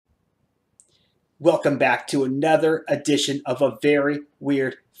Welcome back to another edition of A Very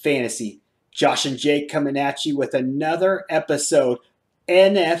Weird Fantasy. Josh and Jake coming at you with another episode,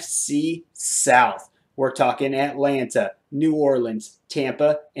 NFC South. We're talking Atlanta, New Orleans,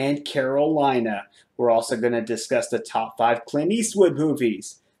 Tampa, and Carolina. We're also going to discuss the top 5 Clint Eastwood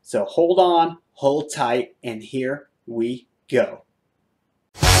movies. So hold on, hold tight, and here we go.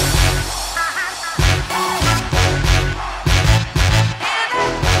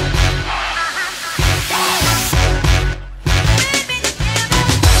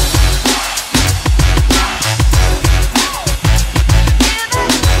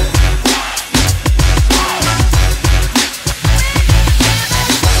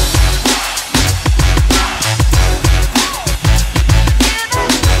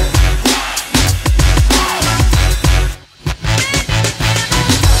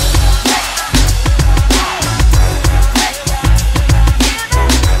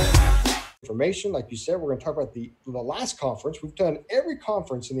 Like you said, we're going to talk about the last conference. We've done every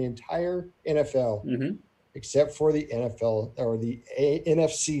conference in the entire NFL except for the NFL or the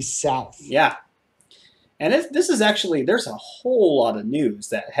NFC South. Yeah. And this is actually, there's a whole lot of news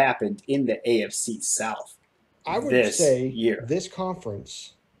that happened in the AFC South. I would say this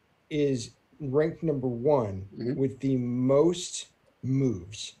conference is ranked number 1 with the most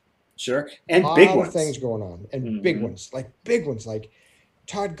moves. Sure. And big ones. A lot of things going on. And big ones. Like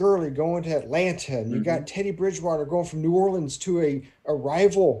Todd Gurley going to Atlanta, and you got Teddy Bridgewater going from New Orleans to a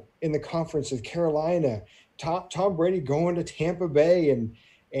rival in the conference of Carolina. Tom Brady going to Tampa Bay,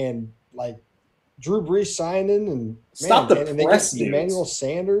 and like Drew Brees signing, and they get Emmanuel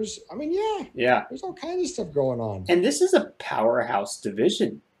Sanders. I mean, yeah, there's all kinds of stuff going on. And this is a powerhouse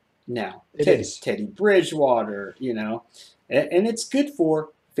division now. It is Teddy Bridgewater, and it's good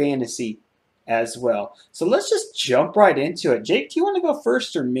for fantasy as well. So let's just jump right into it. Jake, do you want to go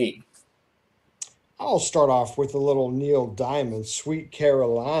first or me? I'll start off with a little Neil Diamond, Sweet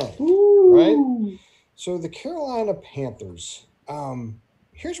Caroline. Ooh. Right? So the Carolina Panthers,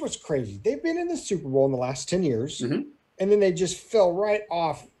 here's what's crazy. They've been in the Super Bowl in the last 10 years, and then they just fell right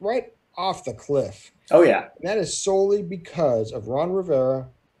off the cliff. Oh, yeah. And that is solely because of Ron Rivera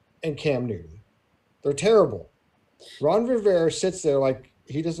and Cam Newton. They're terrible. Ron Rivera sits there like,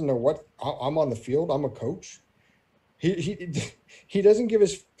 he doesn't know what I'm on the field. I'm a coach. He doesn't give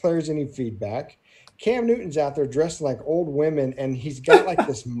his players any feedback. Cam Newton's out there dressed like old women, and he's got like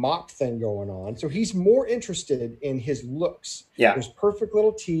this mop thing going on. So he's more interested in his looks. Yeah, his perfect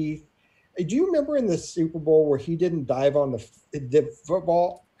little teeth. Do you remember in the Super Bowl where he didn't dive on the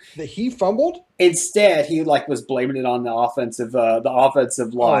football that he fumbled? Instead, he was blaming it on the offensive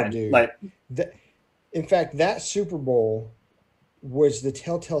line. Oh, dude. In fact, that Super Bowl was the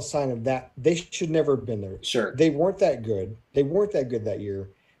telltale sign of that. They should never have been there. Sure. They weren't that good. They weren't that good that year,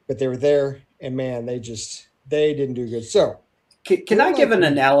 but they were there, and man, they didn't do good. So can I give an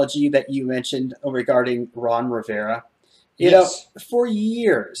analogy that you mentioned regarding Ron Rivera? Yes. For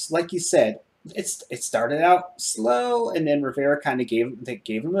years, like you said, it started out slow, and then Rivera kind of gave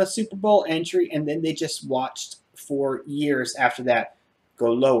him a Super Bowl entry, and then they just watched for years after that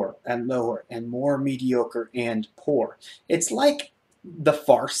go lower and lower and more mediocre and poor. It's like The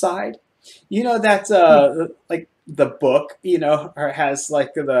Far Side. That's like the book, has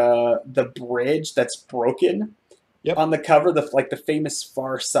like the bridge that's broken on the cover, the famous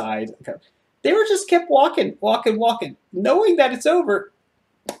Far Side. They were just kept walking, knowing that it's over.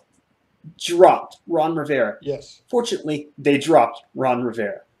 Dropped Ron Rivera. Yes. Fortunately, they dropped Ron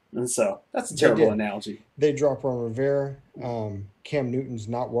Rivera. And so that's a terrible analogy. They dropped Ron Rivera. Cam Newton's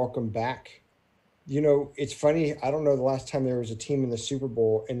not welcome back. It's funny. I don't know the last time there was a team in the Super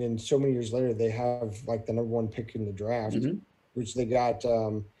Bowl, and then so many years later they have like the number 1 pick in the draft, which they got,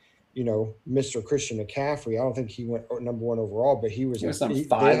 Mr. Christian McCaffrey. I don't think he went number 1 overall, but he was on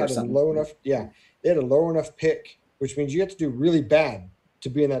 5 or something. They had a low enough pick, which means you have to do really bad to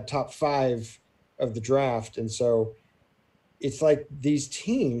be in that top 5 of the draft. And so it's like these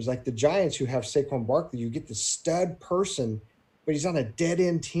teams, like the Giants who have Saquon Barkley, you get the stud person, but he's on a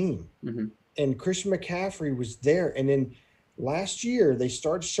dead-end team. And Christian McCaffrey was there. And then last year, they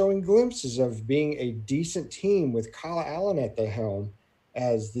started showing glimpses of being a decent team with Kyle Allen at the helm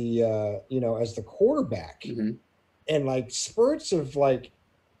as the, as the quarterback. And like spurts of like,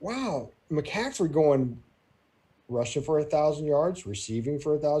 wow, McCaffrey going rushing for 1,000 yards, receiving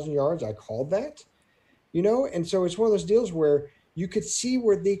for 1,000 yards. I called that. And so it's one of those deals where you could see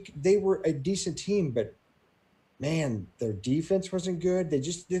where they were a decent team, but man, their defense wasn't good. They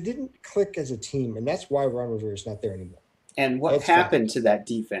didn't click as a team, and that's why Ron Rivera is not there anymore. And what happened to that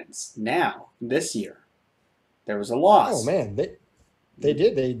defense now, this year? There was a loss. Oh, man. They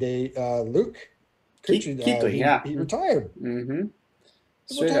did. Luke Kuechly, yeah. He retired. Mm-hmm. We're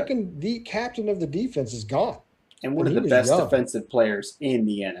Straight up. talking the captain of the defense is gone, And one and of he the was best young. defensive players in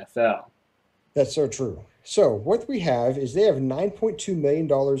the NFL. That's so true. So what we have is they have $9.2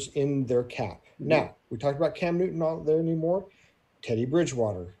 million in their cap. Mm-hmm. Now we talked about Cam Newton not there anymore. Teddy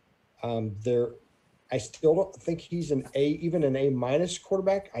Bridgewater. There, I still don't think he's even an A-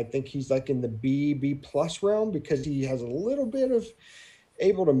 quarterback. I think he's like in the B plus realm because he has a little bit of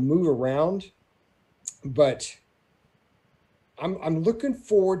able to move around. But I'm looking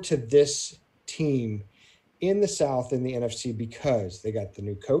forward to this team in the South in the NFC because they got the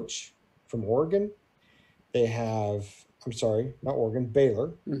new coach from Oregon. They have, I'm sorry, not Oregon,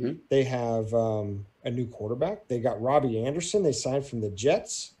 Baylor. Mm-hmm. They have a new quarterback. They got Robbie Anderson. They signed from the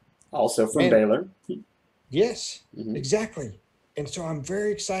Jets. Also from Man, Baylor. yes, Mm-hmm. exactly. And so I'm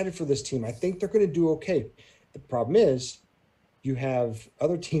very excited for this team. I think they're going to do okay. The problem is you have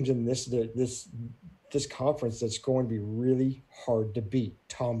other teams in this conference that's going to be really hard to beat.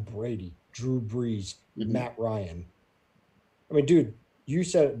 Tom Brady, Drew Brees, Mm-hmm. Matt Ryan. I mean, dude, you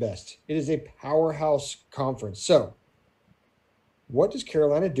said it best. It is a powerhouse conference. So, what does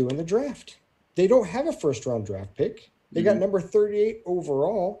Carolina do in the draft? They don't have a first round draft pick. They got Mm-hmm. number 38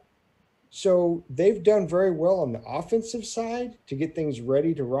 overall. So, they've done very well on the offensive side to get things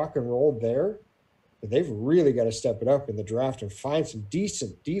ready to rock and roll there. But they've really got to step it up in the draft and find some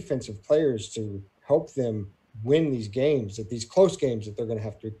decent defensive players to help them win these games, at these close games that they're going to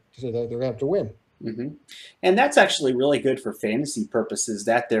have to win. Mm-hmm. And that's actually really good for fantasy purposes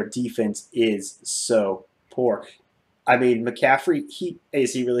that their defense is so poor. I mean, McCaffrey,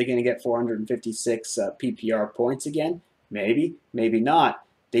 is he really going to get 456 PPR points again? Maybe, maybe not.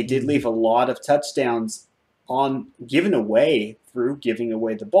 They did leave a lot of touchdowns on given away through giving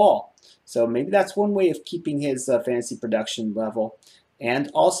away the ball. So maybe that's one way of keeping his fantasy production level. And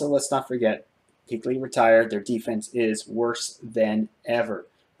also, let's not forget, Kuechly retired. Their defense is worse than ever.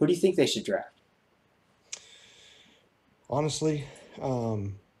 Who do you think they should draft? Honestly,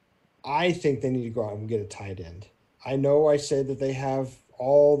 I think they need to go out and get a tight end. I know I said that they have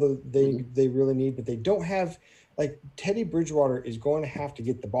all they really need, but they don't have, like, Teddy Bridgewater is going to have to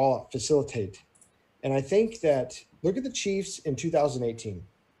get the ball out, facilitate. And I think that look at the Chiefs in 2018,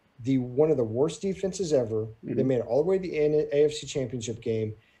 the one of the worst defenses ever. Mm-hmm. They made it all the way to the AFC Championship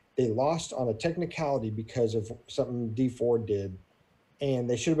game. They lost on a technicality because of something D Ford did, and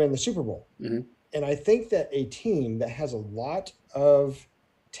they should have been in the Super Bowl. Mm-hmm. And I think that a team that has a lot of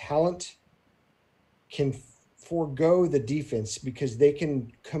talent can forego the defense because they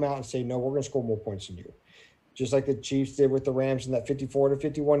can come out and say, no, we're going to score more points than you. Just like the Chiefs did with the Rams in that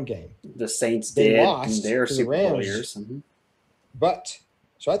 54-51 game. The Saints They did lost in their to the Super Bowl Rams. years. Mm-hmm. But,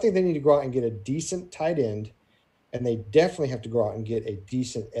 so I think they need to go out and get a decent tight end, and they definitely have to go out and get a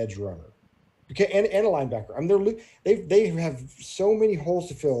decent edge runner. And a linebacker. I mean, they have so many holes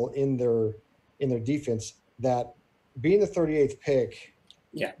to fill in their defense that being the 38th pick,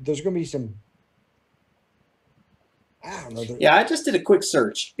 yeah, there's going to be some, I don't know. Yeah, I just did a quick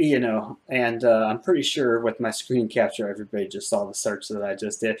search, and I'm pretty sure with my screen capture, everybody just saw the search that I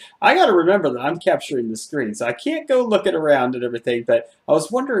just did. I got to remember that I'm capturing the screen, so I can't go looking around and everything, but I was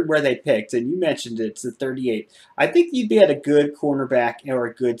wondering where they picked, and you mentioned it's the 38. I think you'd be at a good cornerback or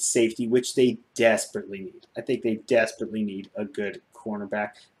a good safety, which they desperately need. I think they desperately need a good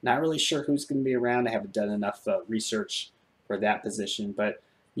cornerback. Not really sure who's going to be around. I haven't done enough research for that position, but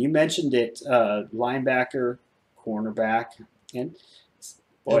you mentioned it, linebacker, cornerback, and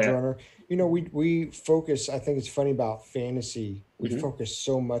edge runner. We focus. I think it's funny about fantasy. We mm-hmm. focus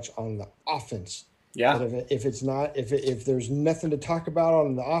so much on the offense. Yeah. That if there's nothing to talk about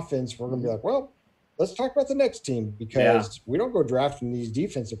on the offense, we're going to be like, well, let's talk about the next team because we don't go drafting these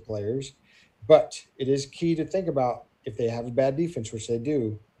defensive players. But it is key to think about if they have a bad defense, which they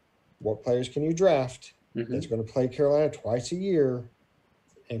do. What players can you draft mm-hmm. that's going to play Carolina twice a year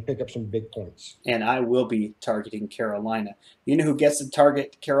and pick up some big points? And I will be targeting Carolina. You know who gets to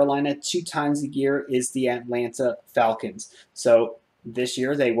target Carolina 2 times a year is the Atlanta Falcons. So this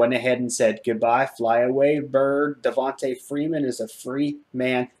year they went ahead and said, goodbye, fly away, bird. Devontae Freeman is a free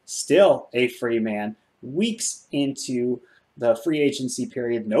man, still a free man. Weeks into the free agency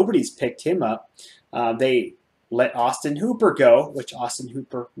period, nobody's picked him up. They let Austin Hooper go, which Austin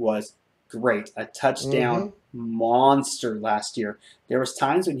Hooper was great. A touchdown monster last year. There was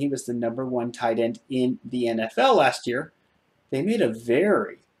times when he was the #1 tight end in the NFL last year. They made a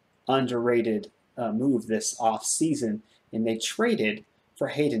very underrated move this offseason, and they traded for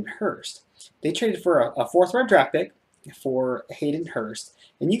Hayden Hurst. They traded for a 4th-round draft pick for Hayden Hurst.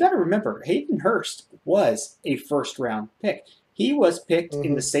 And you got to remember, Hayden Hurst was a 1st-round pick. He was picked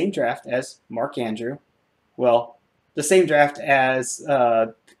in the same draft as Mark Andrew. Well, the same draft as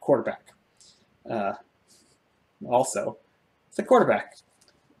quarterback. Also, it's a quarterback.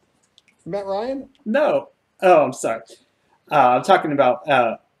 Matt Ryan? No. Oh, I'm sorry. I'm talking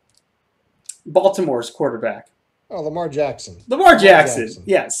about Baltimore's quarterback. Oh, Lamar Jackson. Lamar Jackson.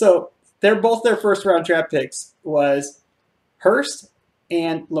 Yeah, so both their first round draft picks was Hurst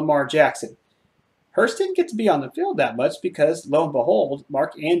and Lamar Jackson. Hurst didn't get to be on the field that much because, lo and behold,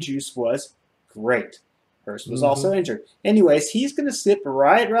 Mark Andrews was great. Hurst was also injured. Anyways, he's going to slip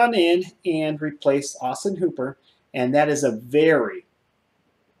right around in and replace Austin Hooper, and that is a very,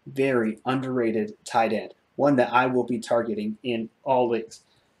 very underrated tight end, one that I will be targeting in all leagues.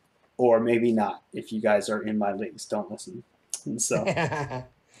 Or maybe not, if you guys are in my leagues. Don't listen. And so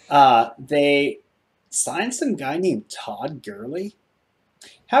they signed some guy named Todd Gurley.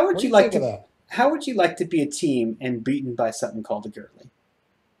 How would you like to be a team and beaten by something called a Gurley?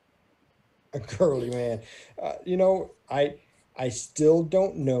 A Gurley, man. I still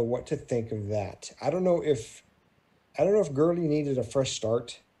don't know what to think of that. I don't know if Gurley needed a fresh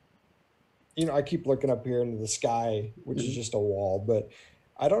start. I keep looking up here into the sky, which is just a wall, but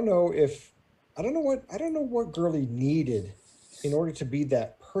I don't know what Gurley needed in order to be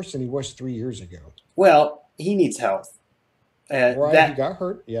that person he was 3 years ago. Well, he needs health. Right, he got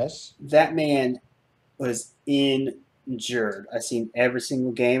hurt, yes. That man was injured. I've seen every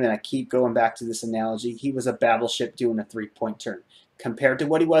single game, and I keep going back to this analogy. He was a battleship doing a three-point turn. Compared to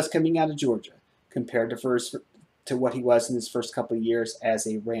what he was coming out of Georgia, compared to what he was in his first couple of years as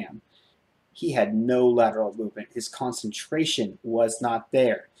a Ram, he had no lateral movement. His concentration was not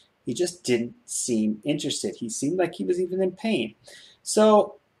there. He just didn't seem interested. He seemed like he was even in pain.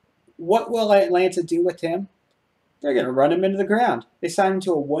 So what will Atlanta do with him? They're going to run him into the ground. They signed him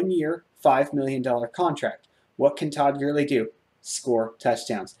to a 1-year, $5 million contract. What can Todd Gurley do? Score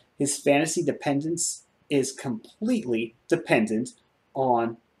touchdowns. His fantasy dependence is completely dependent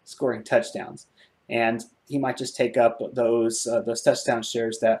on scoring touchdowns. And he might just take up those touchdown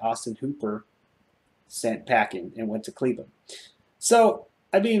shares that Austin Hooper sent packing and went to Cleveland. So,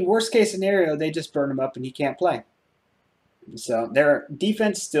 worst case scenario, they just burn him up and he can't play. So their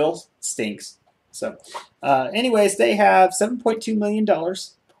defense still stinks. So, anyways, they have $7.2 million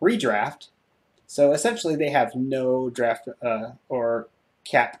pre-draft. So essentially, they have no draft or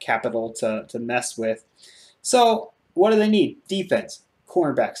capital to mess with. So what do they need? Defense,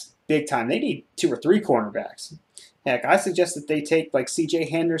 cornerbacks, big time. They need 2 or 3 cornerbacks. Heck, I suggest that they take like C.J.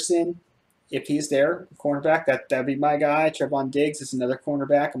 Henderson, if he's there, cornerback. That'd be my guy. Trevon Diggs is another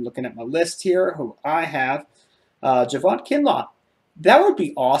cornerback. I'm looking at my list here, who I have. Javon Kinlaw. That would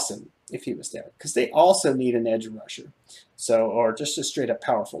be awesome if he was there, because they also need an edge rusher, or just a straight up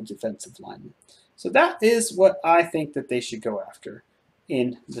powerful defensive lineman. So that is what I think that they should go after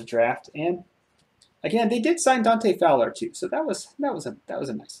in the draft. And again, they did sign Dante Fowler too, so that was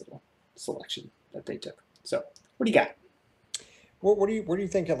a nice little selection that they took. So what do you got? Where do you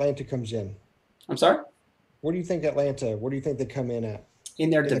think Atlanta comes in? I'm sorry? Where do you think they come in at? In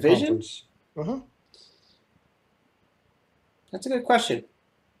their division? The That's a good question.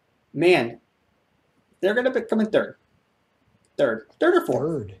 Man, they're going to come in third or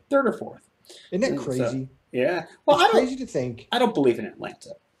fourth. Third or fourth. Isn't that crazy? So, yeah. Well, it's crazy to think. I don't believe in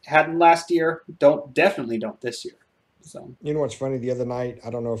Atlanta. Hadn't last year. Definitely don't this year. So you know what's funny? The other night, I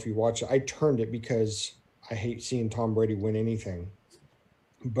don't know if you watched it. I turned it because I hate seeing Tom Brady win anything.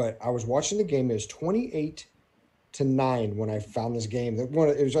 But I was watching the game. It was 28-9 when I found this game. It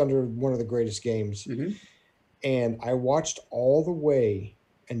was under one of the greatest games. Mm-hmm. And I watched all the way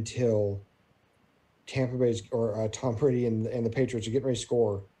until Tampa Bay's or Tom Brady and the Patriots are getting ready to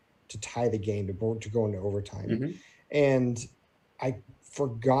score to tie the game to go into overtime. Mm-hmm. And I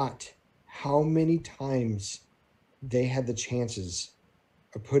forgot how many times they had the chances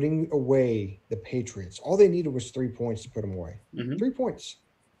of putting away the Patriots. All they needed was 3 points to put them away. Mm-hmm. 3 points.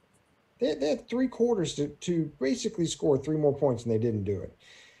 They had 3 quarters to basically score 3 more points, and they didn't do it.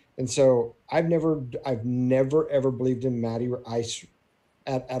 And so I've never ever believed in Matty Ice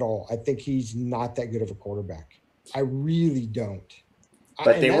at all. I think he's not that good of a quarterback. I really don't.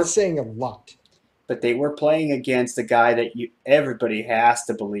 But that's saying a lot. But they were playing against a guy that everybody has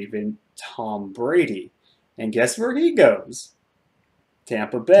to believe in, Tom Brady. And guess where he goes?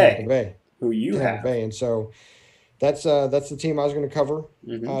 Tampa Bay. Who you have. Tampa Bay. And so that's the team I was going to cover.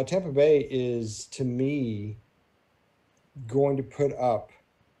 Mm-hmm. Tampa Bay is, to me, going to put up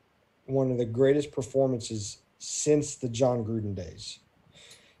one of the greatest performances since the John Gruden days.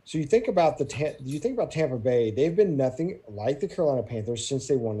 So you think about Tampa Bay, they've been nothing like the Carolina Panthers since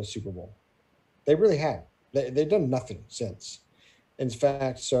they won the Super Bowl. They really have. They've done nothing since. In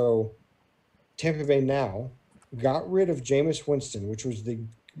fact, so Tampa Bay now got rid of Jameis Winston, which was the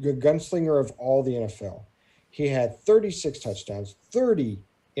gunslinger of all the NFL. He had 36 touchdowns, 30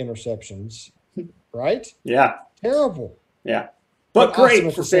 interceptions, right? Yeah. Terrible, Yeah. but But awesome great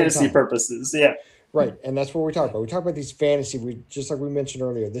at for the same fantasy time. purposes. Yeah. Right, and that's what we talk about. We talk about these fantasy. We just like we mentioned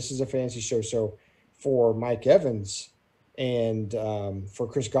earlier. This is a fantasy show. So for Mike Evans and for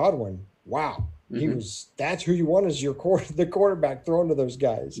Chris Godwin, wow, he Mm-hmm. was. That's who you want as your the quarterback throwing to those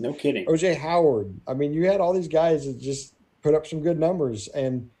guys. No kidding. OJ Howard. I mean, you had all these guys that just put up some good numbers,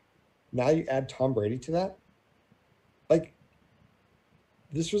 and now you add Tom Brady to that. Like,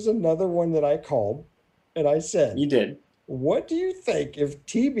 this was another one that I called, and I said, You did. "What do you think if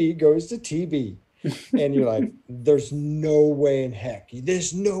TB goes to TB?" And you're like, there's no way in heck.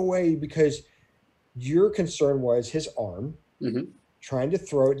 There's no way, because your concern was his arm, Mm-hmm. trying to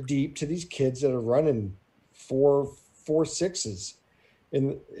throw it deep to these kids that are running four sixes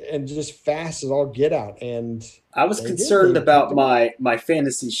and just fast as all get out. And I was they did. concerned They picked about them up. my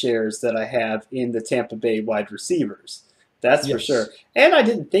fantasy shares that I have in the Tampa Bay wide receivers. That's for sure. Yes. And I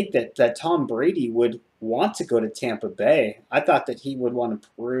didn't think that Tom Brady would want to go to Tampa Bay. I thought that he would want to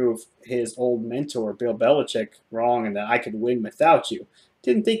prove his old mentor, Bill Belichick, wrong and that I could win without you.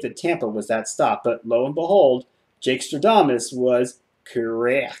 Didn't think that Tampa was that stop, but lo and behold, Jake Stradamus was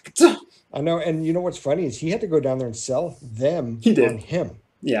correct. I know. And you know what's funny is he had to go down there and sell them He on did. him,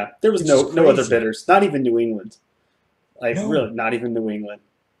 Yeah, there was which is no other crazy. bidders, not even New England. Like really, No. not even New England.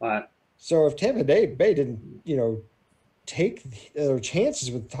 Uh, So if Tampa Bay didn't, take their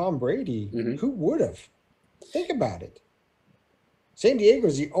chances with Tom Brady, mhm. who would have? Think about it. San Diego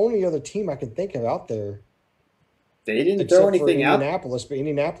is the only other team I can think of out there, They didn't throw except for anything out. Indianapolis. But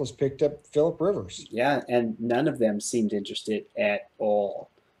Indianapolis picked up Phillip Rivers. Yeah, and none of them seemed interested at all.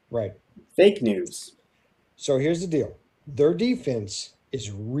 Right. Fake news. So here's the deal. Their defense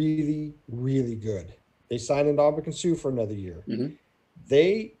is really, really good. They signed Ndamukong Suh for another year. Mm-hmm.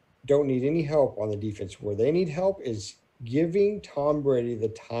 They don't need any help on the defense. Where they need help is giving Tom Brady the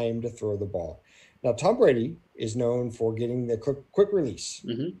time to throw the ball. Now, Tom Brady is known for getting the quick release.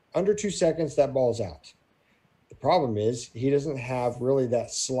 Mm-hmm. Under 2 seconds, that ball's out. The problem is he doesn't have really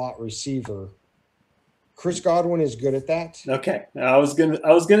that slot receiver. Chris Godwin is good at that. Okay, I was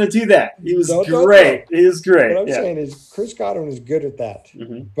gonna do that. He was No, great. He was great. What I'm Yeah. saying is Chris Godwin is good at that.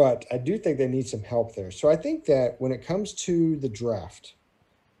 Mm-hmm. But I do think they need some help there. So I think that when it comes to the draft,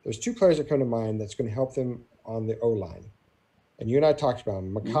 there's 2 players that come to mind that's going to help them on the O-line. And you and I talked about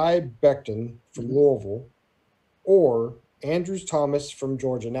them. Mekhi Becton from Mhm. Louisville or Andrews Thomas from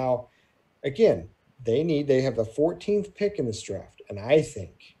Georgia. Now, again, they have the 14th pick in this draft. And I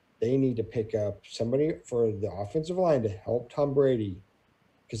think they need to pick up somebody for the offensive line to help Tom Brady,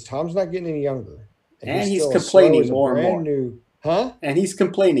 because Tom's not getting any younger. And he's still as slow complaining as a more and brand more. new, huh? And he's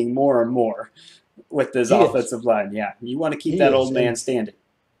complaining more and more with his He is. offensive line. Yeah, you want to keep He that is. old man And standing.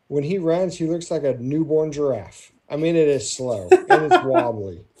 when he runs, he looks like a newborn giraffe. I mean, it is slow and it's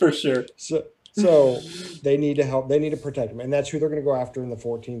wobbly. For sure. So they need to help. They need to protect him, and that's who they're going to go after in the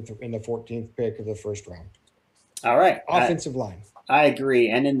 14th pick of the first round. All right. Offensive line. I agree.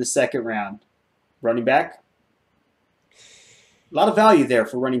 And in the second round, running back. A lot of value there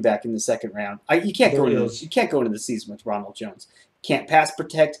for running back in the second round. You can't go into the season with Ronald Jones. Can't pass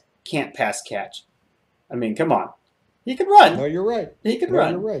protect. Can't pass catch. I mean, come on. He can run. No, you're right. He can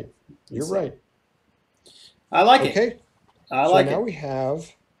run. You're right. You're right. I like it. Okay. I like so now it. we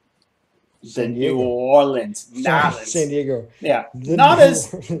have The New Orleans Nolans. San Diego. Yeah. The Not New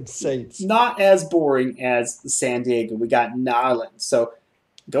as Orleans Saints. not as boring as San Diego. We got Nolans. So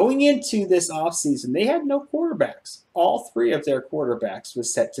going into this offseason, they had no quarterbacks. All 3 of their quarterbacks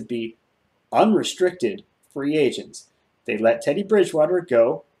was set to be unrestricted free agents. They let Teddy Bridgewater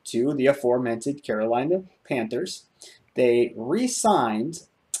go to the aforementioned Carolina Panthers. They re-signed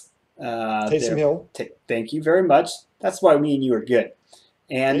Taysom Hill. Thank you very much. That's why me and you are good.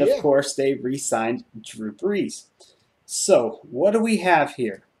 And Yeah. of course, they re-signed Drew Brees. So what do we have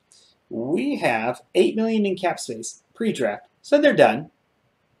here? We have $8 million in cap space pre-draft. So they're done.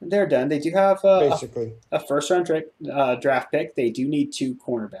 They're done. They do have Basically. a first-round draft pick. They do need 2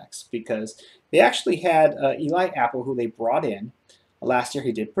 cornerbacks because they actually had Eli Apple, who they brought in last year.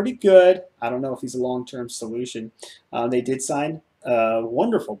 He did pretty good. I don't know if he's a long-term solution. They did sign a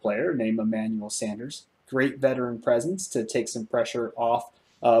wonderful player named Emmanuel Sanders. Great veteran presence to take some pressure off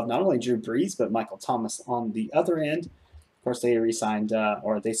of not only Drew Brees, but Michael Thomas on the other end. Of course, they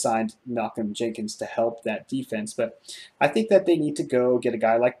they signed Malcolm Jenkins to help that defense. But I think that they need to go get a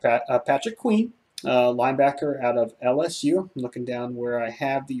guy like Patrick Queen, linebacker out of LSU. I'm looking down where I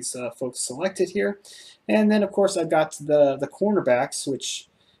have these folks selected here. And then, of course, I've got the cornerbacks, which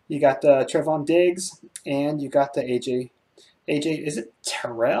you got Trevon Diggs, and you got the AJ, is it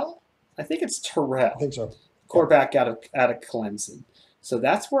Terrell? I think it's I Terrell, think so. quarterback out of Clemson. So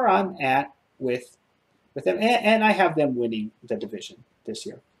that's where I'm at with them, and I have them winning the division this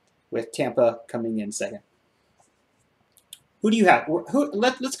year, with Tampa coming in second. Who do you have?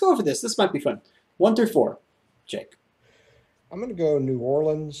 Let's go over this. This might be fun. 1 through 4, Jake. I'm going to go New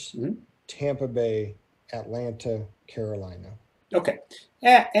Orleans, Mm-hmm. Tampa Bay, Atlanta, Carolina. Okay,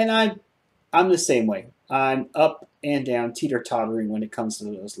 and I'm the same way. I'm up and down, teeter-tottering when it comes to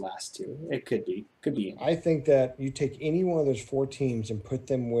those last two. It could be. I think that you take any one of those 4 teams and put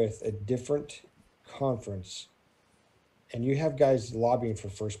them with a different conference, and you have guys lobbying for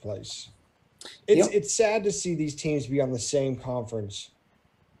first place. It's sad to see these teams be on the same conference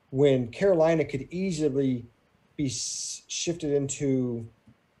when Carolina could easily be shifted into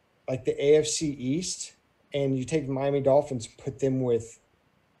like the AFC East, and you take the Miami Dolphins, put them with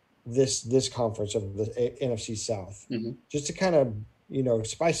this conference of the NFC South, just to kind of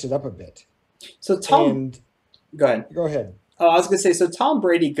spice it up a bit. So Tom, go ahead. Go ahead. Oh, I was gonna say, so Tom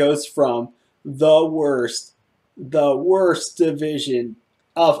Brady goes from the worst division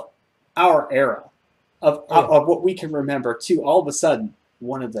of our era, of what we can remember, to all of a sudden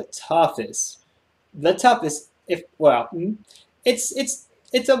one of the toughest.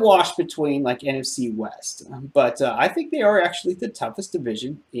 It's a wash between like NFC West, but I think they are actually the toughest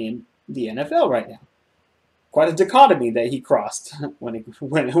division in the NFL right now. Quite a dichotomy that he crossed when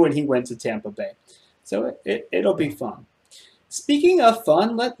he went to Tampa Bay. So it'll be fun. Speaking of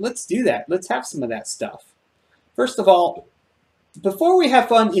fun, let's do that. Let's have some of that stuff. First of all, before we have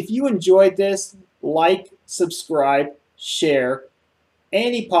fun, if you enjoyed this, like, subscribe, share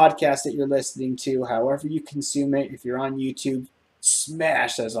any podcast that you're listening to, however you consume it. If you're on YouTube,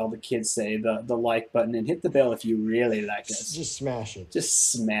 smash, as all the kids say, the like button, and hit the bell if you really like us. Just smash it.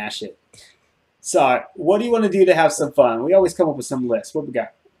 Just smash it. So, what do you want to do to have some fun? We always come up with some lists. What we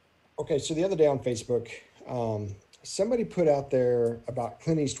got? Okay, so the other day on Facebook, somebody put out there about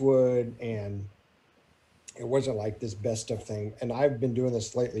Clint Eastwood, and it wasn't like this best of thing. And I've been doing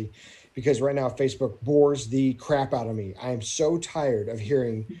this lately because right now Facebook bores the crap out of me. I am so tired of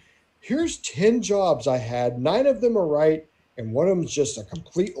hearing, here's 10 jobs I had, 9 of them are right, and one of them's just a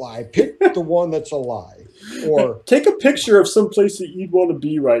complete lie. Pick the one that's a lie. Or take a picture of some place that you'd want to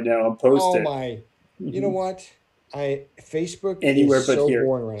be right now and post it. Oh my! You know what? Facebook Anywhere is but so here.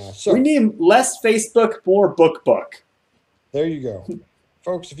 boring right now. So we need less Facebook, more book. There you go,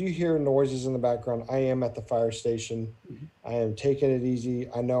 folks. If you hear noises in the background, I am at the fire station. I am taking it easy.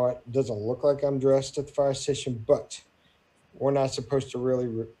 I know it doesn't look like I'm dressed at the fire station, but we're not supposed to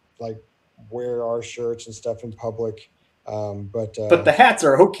really wear our shirts and stuff in public. But the hats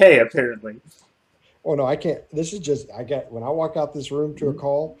are okay, apparently. Oh no, I can't. This is just when I walk out this room to a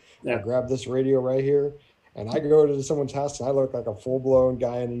call, I grab this radio right here, and I go to someone's house, and I look like a full-blown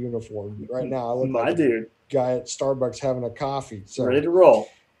guy in a uniform. Right now, I look like a guy at Starbucks having a coffee. So ready to roll.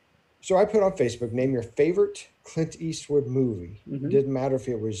 So I put on Facebook, name your favorite Clint Eastwood movie. It didn't matter if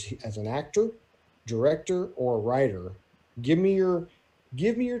it was as an actor, director, or writer. Give me your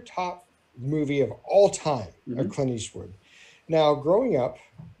top movie of all time of Clint Eastwood. Now, growing up,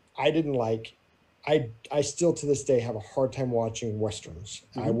 I still to this day have a hard time watching Westerns.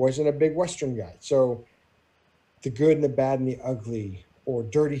 I wasn't a big Western guy. So The Good and the Bad and the Ugly or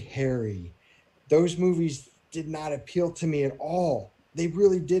Dirty Harry, those movies did not appeal to me at all. They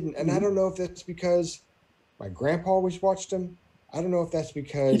really didn't. And I don't know if that's because my grandpa always watched them. I don't know if that's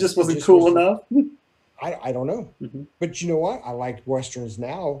because he just wasn't cool enough. I don't know. But you know what? I like Westerns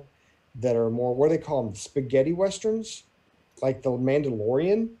now that are more, what do they call them? Spaghetti Westerns? Like The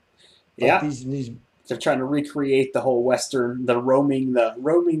Mandalorian? Like these they're trying to recreate the whole Western, the roaming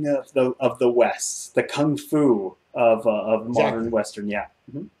of the West, the kung fu of modern Western. Yeah.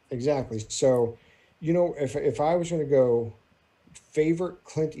 Exactly. So, if I was going to go favorite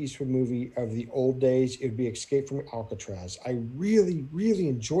Clint Eastwood movie of the old days, it would be Escape from Alcatraz. I really, really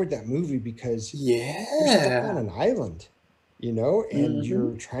enjoyed that movie because you're stuck on an island, and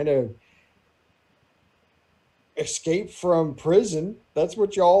you're trying to escape from prison. That's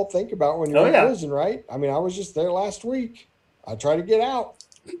what you all think about when you're in prison, right? I mean, I was just there last week. I tried to get out.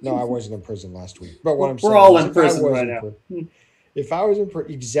 No, I wasn't in prison last week. But what I'm saying, we're all in prison right now. If I was in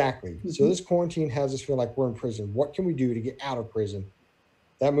prison, exactly. So this quarantine has us feel like we're in prison. What can we do to get out of prison?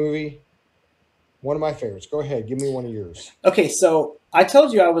 That movie, one of my favorites. Go ahead, give me one of yours. Okay, so I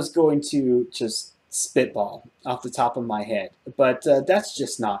told you I was going to just spitball off the top of my head, but that's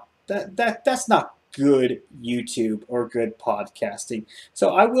just not That's not good YouTube or good podcasting.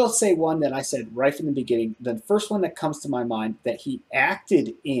 So I will say one that I said right from the beginning. The first one that comes to my mind that he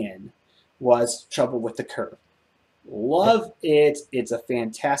acted in was Trouble with the Curve. Yep. Love it. It's a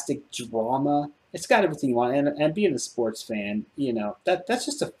fantastic drama. It's got everything you want. And being a sports fan, that's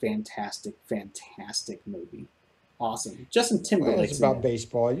just a fantastic, fantastic movie. Awesome. Justin Well, it's Timberlake's in about it.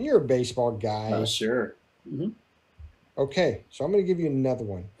 baseball. You're a baseball Oh, guy. sure. Hmm. Okay, so I'm going to give you another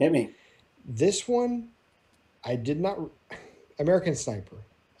one. Hit me. This one, I did not. American Sniper.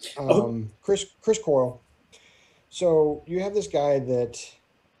 Oh, Chris Coyle. So you have this guy that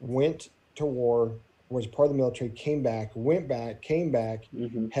went to war, was part of the military, came back, came back,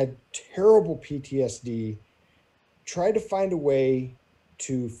 hmm, had terrible PTSD, tried to find a way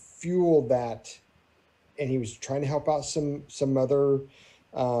to fuel that, and he was trying to help out some other,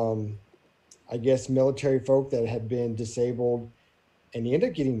 um, I guess, military folk that had been disabled, and he ended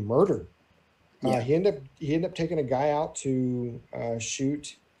up getting murdered. yeah. He ended up taking a guy out to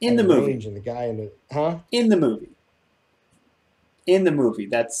shoot In at the a movie. range, and the guy ended, huh? In the movie. In the movie.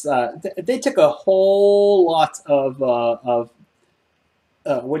 That's they took a whole lot of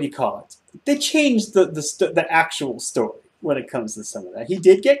what do you call it? They changed the actual story when it comes to some of that. He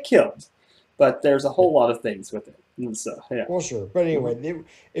did get killed, but there's a Yeah. whole lot of things with it. And so yeah. Well, sure, but Hmm. anyway,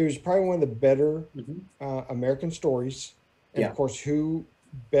 it was probably one of the better Hmm. American stories, and of Yeah. course, who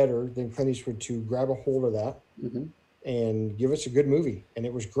better than Clint Eastwood to grab a hold of that Hmm. and give us a good movie? And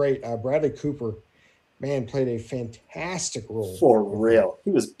it was great. Bradley Cooper, man, played a fantastic role For with that. real, he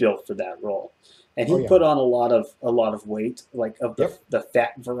was built for that role, and Oh he yeah, put on a lot of weight, like of the yep, the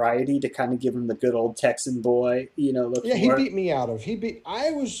fat variety to kind of give him the good old Texan boy, look yeah. He for it. beat me out of. He beat.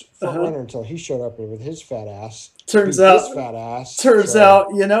 I was front Uh-huh. runner until he showed up with his fat ass, Turns beat this out fat ass. Turns So out,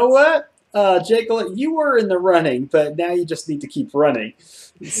 you know what? Jake, you were in the running, but now you just need to keep running.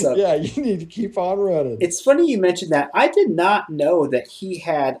 So yeah, you need to keep on running. it's funny you mentioned that. I did not know that he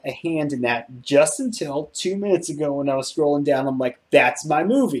had a hand in that just until 2 minutes ago when I was scrolling down. I'm like, that's my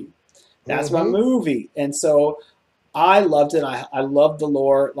movie. That's my Mm-hmm. movie. And so I loved it. I loved the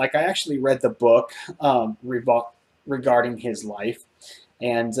lore. Like, I actually read the book regarding his life.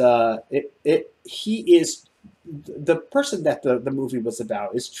 And he is the person that the movie was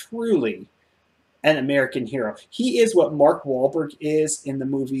about is truly an American hero. He is what Mark Wahlberg is in the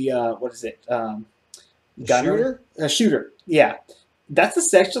movie. What is it? The Gunner, shooter. a shooter. Yeah, that's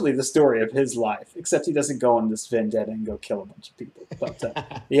essentially the story of his life. Except he doesn't go on this vendetta and go kill a bunch of people.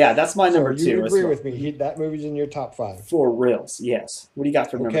 But yeah, that's my So number you would two as agree well. with me. Mhm. That movie's in your top five. For reals, yes. What do you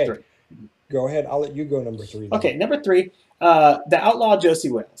got for number Okay, three? go ahead. I'll let you go number three then. Okay, number three, the Outlaw Josie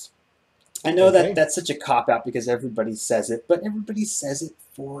Wales. I know that Okay. that's such a cop out because everybody says it, but everybody says it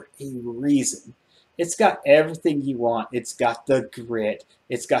for a reason. It's got everything you want. It's got the grit.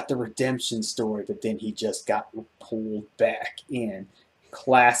 It's got the redemption story, but then he just got pulled back in.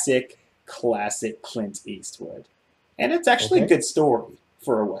 Classic, classic Clint Eastwood. And it's actually a Okay. good story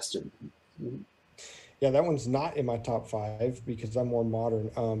for a Western. Yeah, that one's not in my top five because I'm more modern.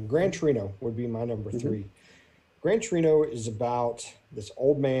 Gran Torino would be my number Mm-hmm. three. Gran Torino is about this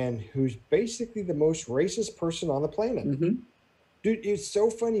old man who's basically the most racist person on the planet. Mm-hmm. Dude, it's so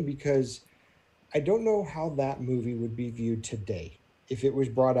funny because I don't know how that movie would be viewed today if it was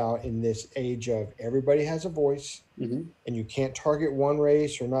brought out in this age of everybody has a voice Mm-hmm. and you can't target one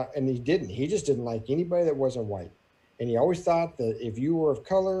race or not. And he didn't. He just didn't like anybody that wasn't white. And he always thought that if you were of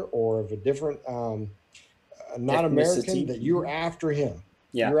color or of a different, not American, Ethnicity. that you Mm-hmm. were after him.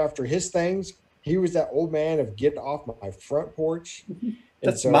 Yeah. You're after his things. He was that old man of get off my front porch. And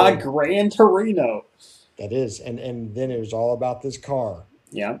That's my so Gran Torino. that is. And then it was all about this car.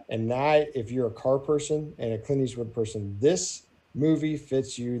 Yeah. And now, if you're a car person and a Clint Eastwood person, this movie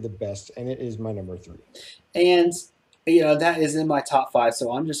fits you the best, and it is my number three. And that is in my top five,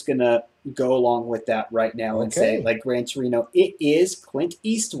 so I'm just gonna go along with that right now and say, Okay. like, Gran Torino, it is Clint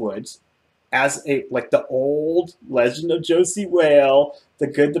Eastwood as a like the old Legend of Josie Whale, the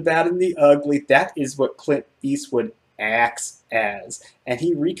good, the bad, and the ugly. That is what Clint Eastwood acts as, and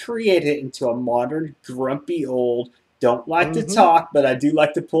he recreated it into a modern, grumpy old, don't like to Mm-hmm. talk, but I do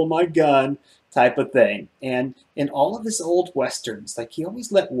like to pull my gun type of thing. And in all of his old westerns, like he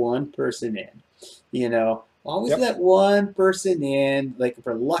always let one person in, always Yep. let one person in, like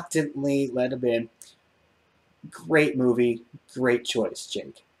reluctantly let him in. Great movie, great choice,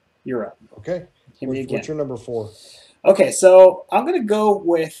 Jake. You're up. Okay. Hit me What's again. your number four? Okay, so I'm gonna go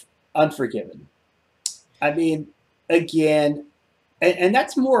with Unforgiven. I mean, again, and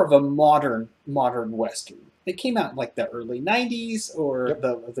that's more of a modern Western. It came out in like the early '90s or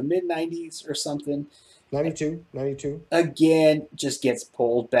Yep. the mid '90s or something. 92, 92. Again, just gets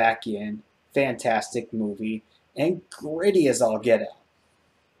pulled back in. Fantastic movie and gritty as all get out.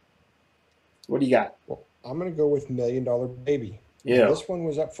 What do you got? Well, I'm going to go with Million Dollar Baby. Now, Ew. this one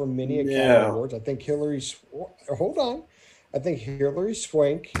was up for many Academy No. Awards. I think hold on. I think Hilary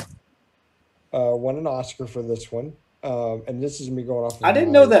Swank won an Oscar for this one. And this is me going off of I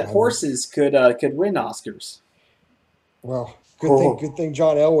didn't know that my horses could win Oscars. well, Oh, good thing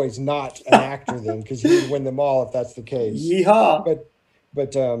John Elway's not an actor then, because he would win them all if that's the case. yeehaw!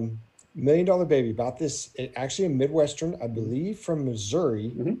 But Million Dollar Baby, about this, actually a Midwestern, I believe from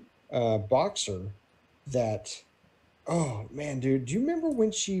Missouri, Mm-hmm. boxer that, oh man, dude, do you remember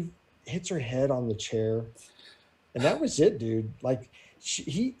when she hits her head on the chair? And that was it, dude. Like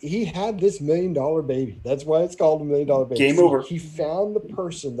he had this $1 million baby. That's why it's called $1 million baby. Game See, over. he found the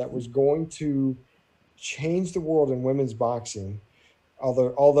person that was going to change the world in women's boxing.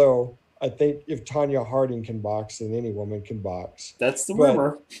 Although I think if Tanya Harding can box, then any woman can box. That's the But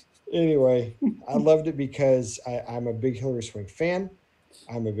rumor. anyway, I loved it because I'm a big Hilary Swank fan.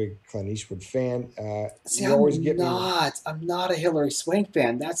 I'm a big Clint Eastwood fan. See, You always get me. I'm not a Hillary Swank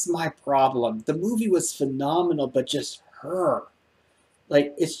fan. That's my problem. The movie was phenomenal, but just her.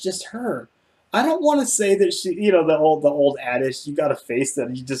 Like, it's just her. I don't want to say that she, the old adage, you got a face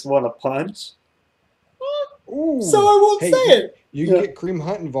that you just want to punch. So Ooh, I won't say hey, it. you can get Kareem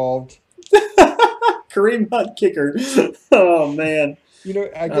Hunt involved. Kareem Hunt kicker. Oh man. You know,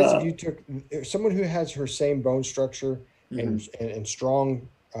 I guess if you took someone who has her same bone structure Mhm. and strong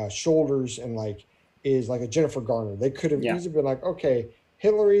shoulders and like is like a Jennifer Garner, they could have Yeah. easily been like, okay,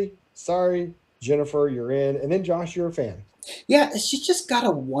 Hillary, sorry, Jennifer, you're in, and then Josh, you're a fan. Yeah, she's just got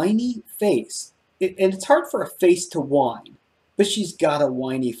a whiny face. And it's hard for a face to whine, but she's got a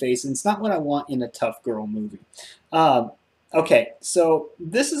whiny face, and it's not what I want in a tough girl movie. Um, okay, so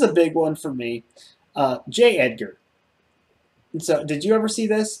this is a big one for me. J. Edgar. So, did you ever see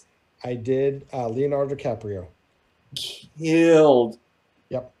this? I did Leonardo DiCaprio. Killed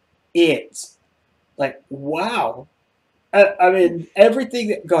Yep. it. Like, wow. I mean, everything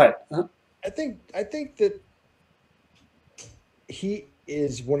that. Go ahead. Huh? I think that he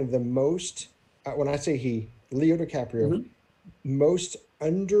is one of the most when I say he, Leo DiCaprio, Mm-hmm. most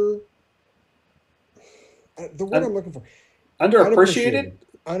the word I'm looking for, Underappreciated? unappreciated,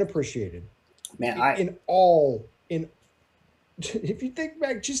 unappreciated Man, I. in all in if you think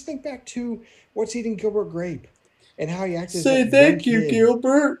back, just think back to What's Eating Gilbert Grape and how he acted as Say that young thank you, kid.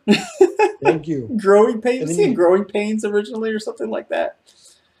 Gilbert. Thank you. Growing Pains. And Was then he in you Growing Pains originally or something like that?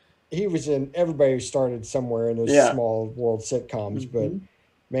 he was in everybody started somewhere in those Yeah. small world sitcoms, but Mm-hmm.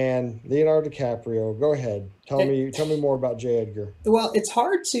 man, Leonardo DiCaprio, go ahead. Tell me more about J. Edgar. Well, it's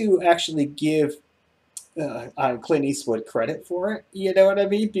hard to actually give Clint Eastwood credit for it. You know what I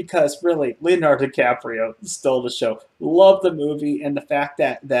mean? Because really, Leonardo DiCaprio stole the show. Love the movie, and the fact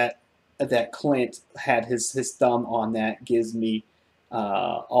that Clint had his thumb on that gives me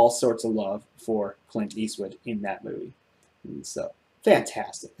all sorts of love for Clint Eastwood in that movie. And so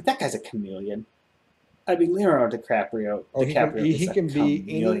fantastic. That guy's a chameleon. I mean, Leonardo DiCaprio. Oh, DiCaprio is he a can be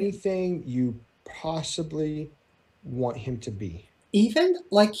chameleon. anything you possibly want him to be. Even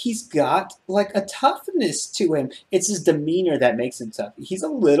like he's got like a toughness to him. It's his demeanor that makes him tough. He's a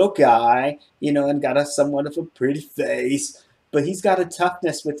little guy, and got a somewhat of a pretty face, but he's got a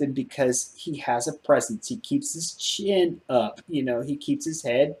toughness with him because he has a presence. He keeps his chin up, he keeps his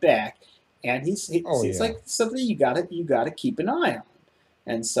head back, and Oh he's yeah. like something you gotta keep an eye on.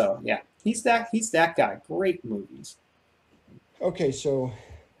 And so yeah, he's that guy. Great movies. Okay, so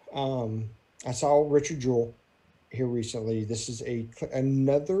um, I saw Richard Jewell here recently. This is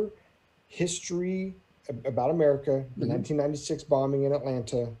another history about America, the Hmm. 1996 bombing in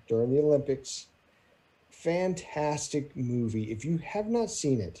Atlanta during the Olympics. Fantastic movie. If you have not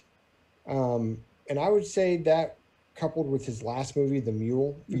seen it, and I would say that coupled with his last movie, The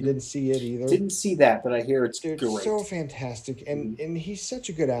Mule, if you Hmm. didn't see it either, Didn't see that, but I hear it's dude, so great. fantastic. Hmm. And he's such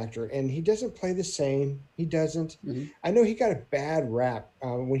a good actor, and he doesn't play the same. He doesn't. Hmm. I know he got a bad rap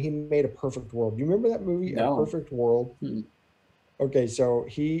when he made A Perfect World. Do you remember that movie, A No. Perfect World? Hmm. Okay, so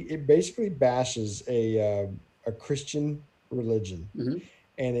it basically bashes a Christian religion, Hmm.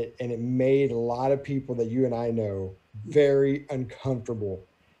 and it made a lot of people that you and I know very uncomfortable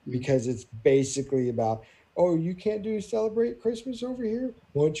Hmm. because it's basically about, oh, you can't celebrate Christmas over here?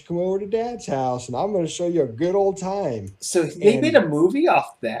 Why don't you come over to Dad's house and I'm going to show you a good old time? So they made And a movie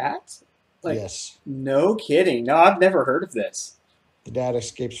off that? Like, yes, no kidding. No, I've never heard of this. the dad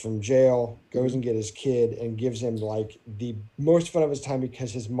escapes from jail, goes Mhm. and get his kid, and gives him like the most fun of his time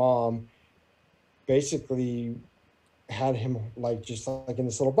because his mom basically had him like just like in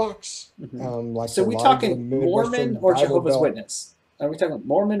this little box, Hmm. like So a we lot of the talking Mormon Midwestern or Bible Jehovah's Belt Witness? Are we talking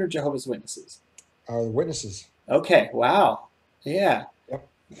Mormon or Jehovah's Witnesses? are the witnesses. Okay. Wow. Yeah. Yep.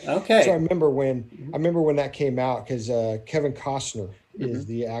 So Okay. I remember when that came out because Kevin Costner Hmm. is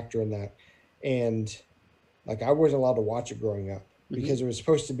the actor in that, and like I wasn't allowed to watch it growing up Hmm. because it was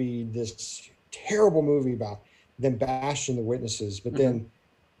supposed to be this terrible movie about them bashing the witnesses. But Hmm. then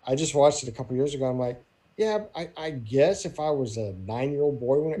I just watched it a couple years ago. I'm like, yeah, I guess if I was a 9-year-old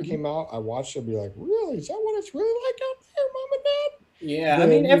boy when it Hmm. came out, I watched it, I'd be like, really? Is that what it's really like out there, mom and dad? Yeah, I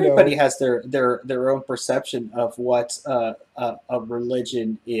mean, Then everybody has their own perception of what a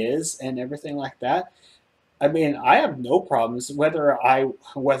religion is and everything like that. I mean, I have no problems whether I'm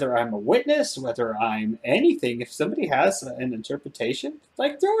a witness, whether I'm anything. If somebody has an interpretation,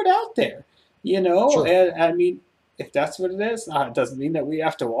 like throw it out there, you know. sure. And I mean, if that's what it is, it doesn't mean that we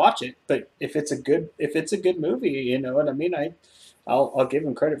have to watch it. But if it's a good movie, you know what I mean. I'll give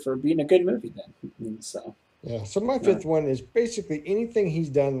him credit for being a good movie then. And so, Yeah. So my uh, fifth one is basically anything he's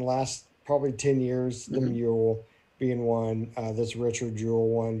done in the last probably 10 years, The mhm. Mule being one, this Richard Jewell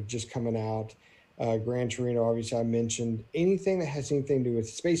one just coming out. Gran Torino, obviously, I mentioned anything that has anything to do with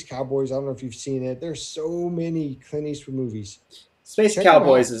Space Cowboys. I don't know if you've seen it. There's so many Clint Eastwood movies. Space Check them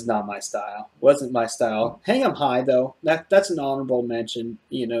Cowboys out. is not my style. Wasn't my style. Hang 'em high though. That's an honorable mention.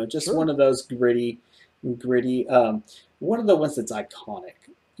 You know, just one Sure. of those gritty. One of the ones that's iconic.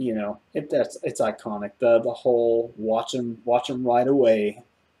 You know, it's iconic. The whole watch 'em right away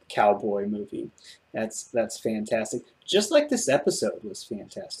cowboy movie. That's fantastic. Just like this episode was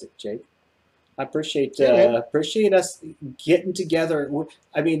fantastic, Jake. I Yeah, man. appreciate us getting together.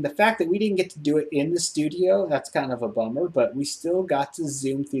 I mean, the fact that we didn't get to do it in the studio, that's kind of a bummer, but we still got to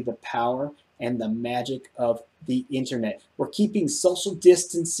zoom through the power and the magic of the internet. We're keeping social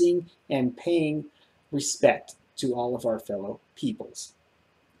distancing and paying respect to all of our fellow peoples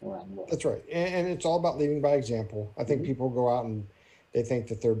around the world. That's right. And it's all about leading by example. I think Mm-hmm. people go out and they think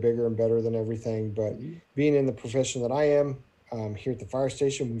that they're bigger and better than everything. But Mm-hmm. being in the profession that I am here at the fire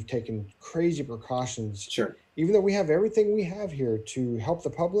station, we've taken crazy precautions. Sure. Even though we have everything we have here to help the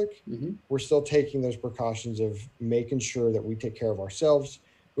public, Mm-hmm. we're still taking those precautions of making sure that we take care of ourselves,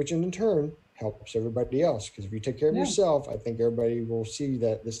 which in turn helps everybody else. Because if you take care of Yeah. yourself, I think everybody will see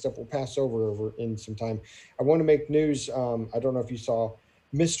that this stuff will pass over in some time. I want to make news. I don't know if you saw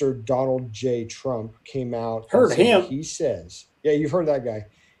Mr. Donald J. Trump came out and Heard of said that him. he says, yeah, you've heard that guy.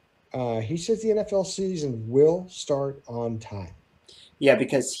 He says the NFL season will start on time. Yeah,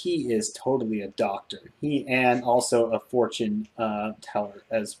 because he is totally a doctor. He and also a fortune teller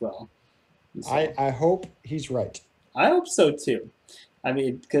as well. So I hope he's right. I hope so too. I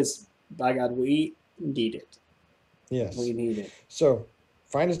mean, because by God, we need it. We Yes. need it. So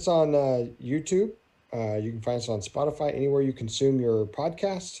find us on YouTube. You can find us on Spotify, anywhere you consume your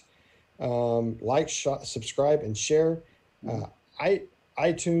podcast. Like, subscribe, and share. Mhm. Uh, I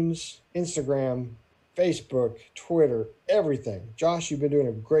iTunes, Instagram, Facebook, Twitter, everything. Josh, you've been doing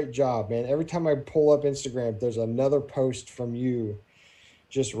a great job, man. Every time I pull up Instagram, there's another post from you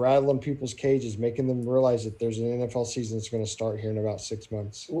just rattling people's cages, making them realize that there's an NFL season that's going to start here in about 6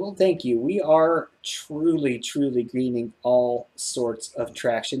 months. Well, thank you. We are truly gaining all sorts of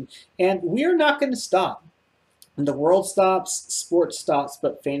traction, and we are not going to stop. The world stops, sports stops,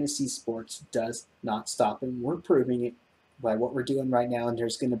 but fantasy sports does not stop, and we're proving it by what we're doing right now. And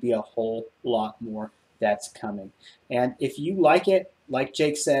there's going to be a whole lot more that's coming. And if you like it, like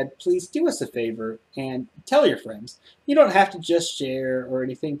Jake said, please do us a favor and tell your friends. You don't have to just share or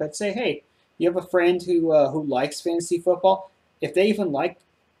anything, but say, hey, you have a friend who likes fantasy football. If they even like,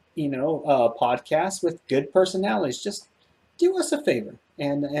 podcasts with good personalities, just do us a favor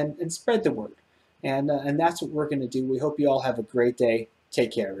and spread the word. And that's what we're going to do. We hope you all have a great day.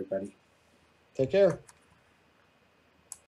 Take care, everybody. Take care.